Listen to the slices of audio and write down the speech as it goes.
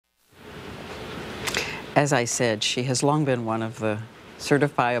As I said, she has long been one of the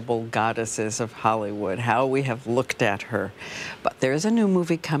certifiable goddesses of Hollywood, how we have looked at her. But there's a new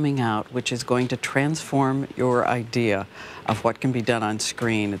movie coming out which is going to transform your idea of what can be done on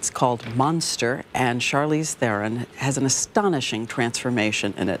screen. It's called Monster, and Charlize Theron has an astonishing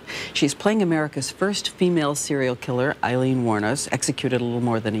transformation in it. She's playing America's first female serial killer, Aileen Wuornos, executed a little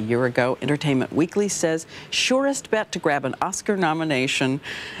more than a year ago. Entertainment Weekly says, surest bet to grab an Oscar nomination.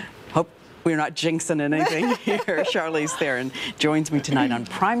 Hope we're not jinxing anything here. Charlize Theron joins me tonight on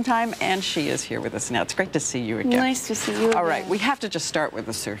Primetime, and she is here with us now. It's great to see you again. Nice to see you again. All right, we have to just start with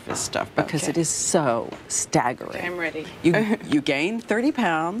the surface stuff because it is so staggering. Okay, I'm ready. You gained 30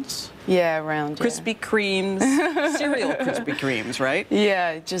 pounds. Yeah, around. Krispy Kremes, cereal Krispy Kremes, right?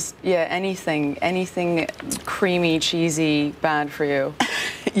 Yeah, just, anything creamy, cheesy, bad for you.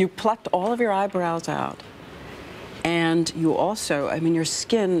 You plucked all of your eyebrows out. And you also, I mean, your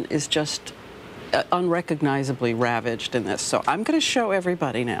skin is just unrecognizably ravaged in this. So I'm going to show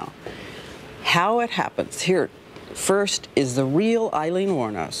everybody now how it happens. Here, first is the real Aileen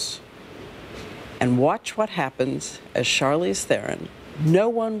Wuornos. And watch what happens as Charlize Theron, no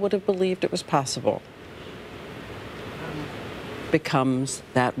one would have believed it was possible, becomes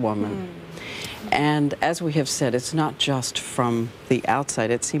that woman. And as we have said, it's not just from the outside,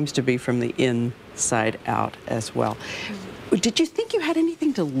 it seems to be from the inside out as well. Did you think you had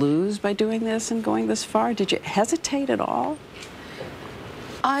anything to lose by doing this and going this far? Did you hesitate at all?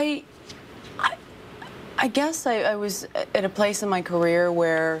 I guess I was at a place in my career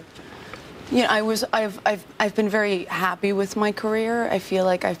where, you know, I've been very happy with my career. I feel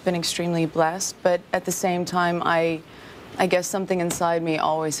like I've been extremely blessed, but at the same time, I guess something inside me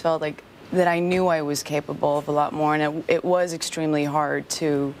always felt like that I knew I was capable of a lot more, and it was extremely hard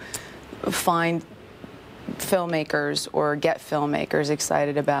to find filmmakers or get filmmakers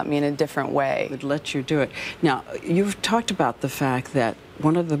excited about me in a different way. Would let you do it. Now, you've talked about the fact that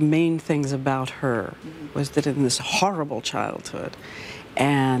one of the main things about her was that in this horrible childhood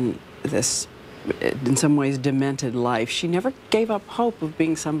and this, in some ways, demented life, she never gave up hope of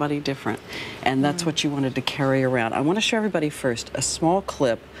being somebody different. And that's what you wanted to carry around. I want to show everybody first a small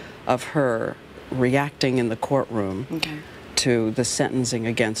clip of her reacting in the courtroom to the sentencing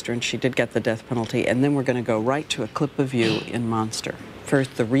against her, and she did get the death penalty. And then we're going to go right to a clip of you in Monster.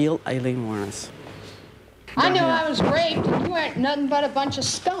 First, the real Aileen Wuornos. I know I was raped, and you ain't nothing but a bunch of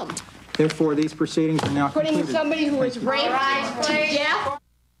scum. Therefore, these proceedings are now putting concluded. Somebody who was raped to death.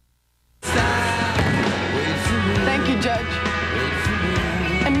 Thank you, Judge.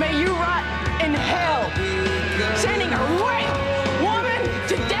 And may you rot in hell, sending a raped woman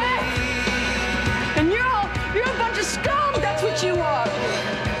to death. And you're a bunch of scum. That's what you are.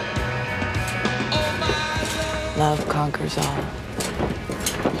 Love conquers all.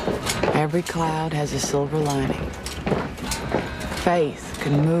 Every cloud has a silver lining. Faith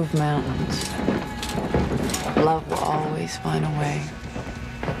can move mountains. Love will always find a way.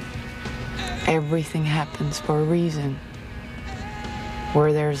 Everything happens for a reason.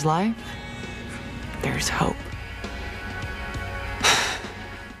 Where there's life, there's hope.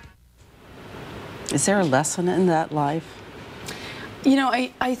 Is there a lesson in that life? You know,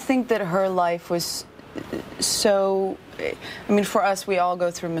 I think that her life was so, I mean, for us, we all go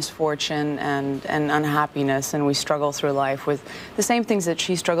through misfortune and unhappiness, and we struggle through life with the same things that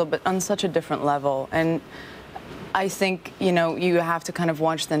she struggled, but on such a different level. And I think, you know, you have to kind of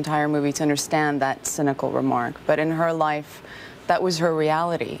watch the entire movie to understand that cynical remark. But in her life, that was her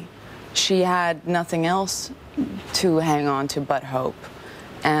reality. She had nothing else to hang on to but hope.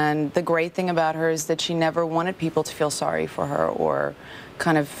 And the great thing about her is that she never wanted people to feel sorry for her or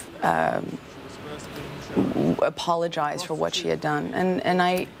kind of apologize for what she had done. And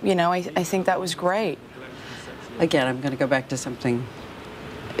I think that was great. Again, I'm going to go back to something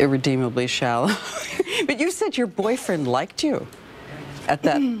irredeemably shallow. But you said your boyfriend liked you at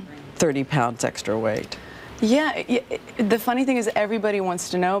that 30 pounds extra weight. Yeah, the funny thing is everybody wants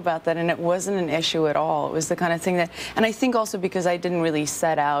to know about that, and it wasn't an issue at all. It was the kind of thing that, and I think also because I didn't really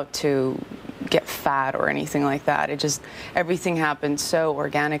set out to get fat or anything like that. It just, everything happened so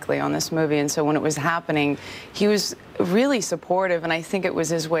organically on this movie, and so when it was happening, he was really supportive, and I think it was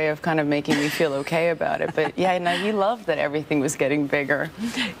his way of kind of making me feel okay about it. But yeah, no, he loved that everything was getting bigger.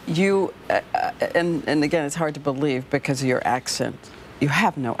 You, and again, it's hard to believe because of your accent. You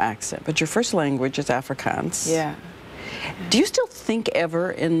have no accent, but your first language is Afrikaans. Yeah. Do you still think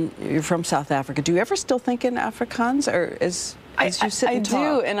ever you're from South Africa, do you ever still think in Afrikaans, or as you sit and talk? I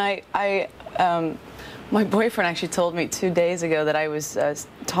do, and My boyfriend actually told me 2 days ago that I was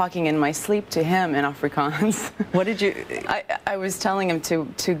talking in my sleep to him in Afrikaans. What did you... I was telling him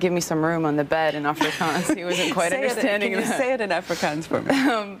to give me some room on the bed in Afrikaans. He wasn't quite understanding that. Can you say it in Afrikaans for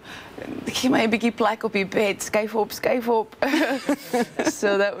me? Gee my 'n bietjie plek op die bed, skuif op, skuif op.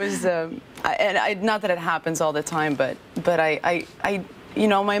 So that was, not that it happens all the time, but you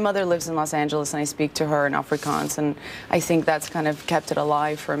know, my mother lives in Los Angeles, and I speak to her in Afrikaans, and I think that's kind of kept it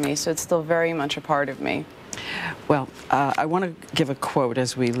alive for me, so it's still very much a part of me. Well, I want to give a quote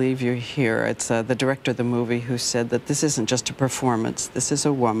as we leave you here. It's the director of the movie who said that this isn't just a performance. This is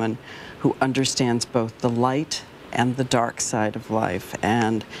a woman who understands both the light and the dark side of life.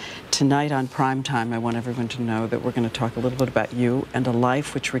 And tonight on Primetime, I want everyone to know that we're going to talk a little bit about you and a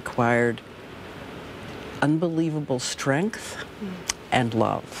life which required unbelievable strength and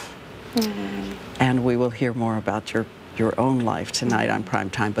love. And we will hear more about your own life tonight on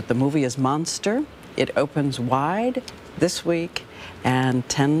Primetime. But the movie is Monster. It opens wide this week and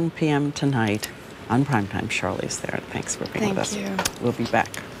 10 p.m. tonight on Primetime. Charlize Theron, thanks for being with us. Thank you. We'll be back.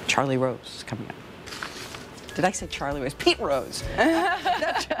 Charlie Rose coming up. Did I say Charlie Rose? Pete Rose.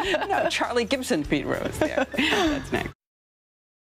 No, Charlie Gibson, Pete Rose. There. That's next.